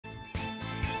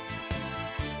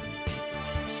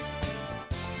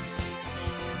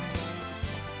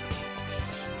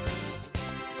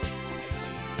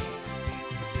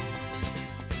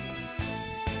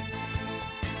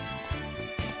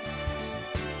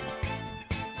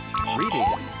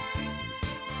Greetings.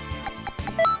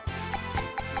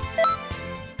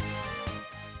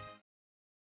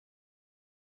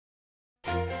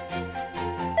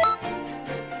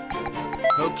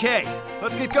 Okay,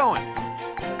 let's get going.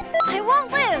 I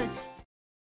won't lose!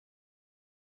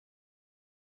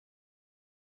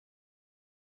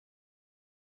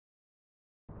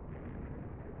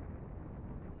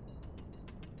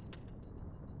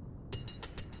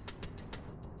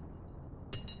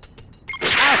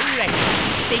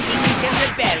 Thinking you can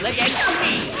rebel against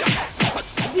me?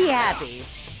 Be happy.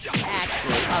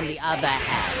 Actually, on the other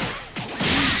hand,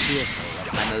 be fearful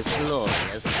of my most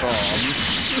glorious form.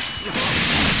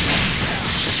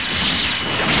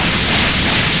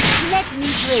 Let me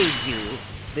praise you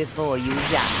before you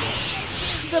die.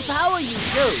 The power you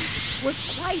showed was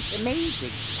quite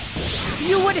amazing.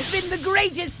 You would have been the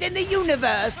greatest in the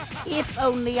universe if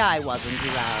only I wasn't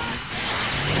around.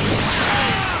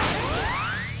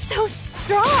 So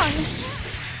strong!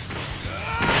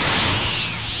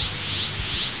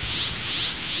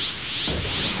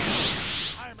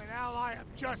 I'm an ally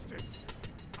of justice.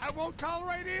 I won't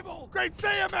tolerate evil. Great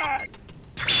Saiyaman!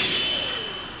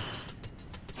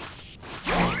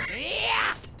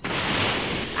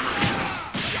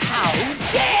 How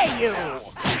dare you!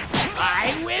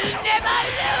 I will never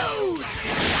lose!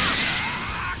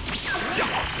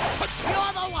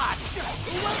 You're the one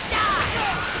who will die!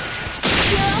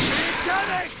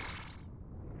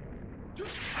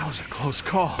 That was a close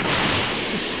call.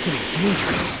 This is getting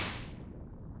dangerous.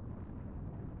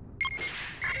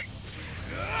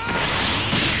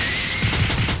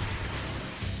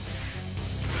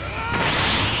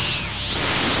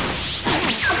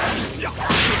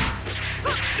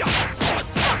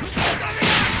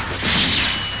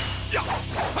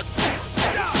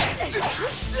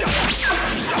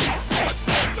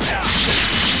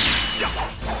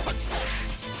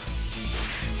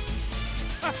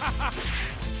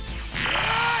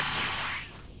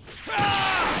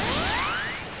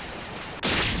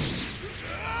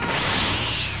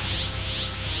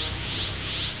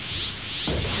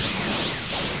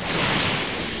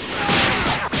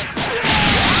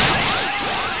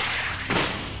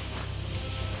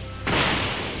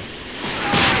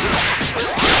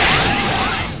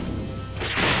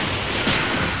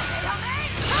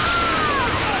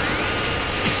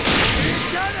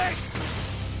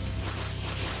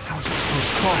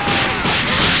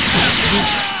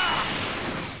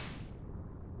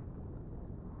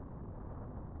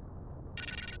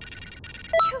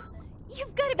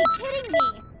 You've got to be kidding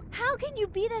me! How can you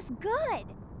be this good?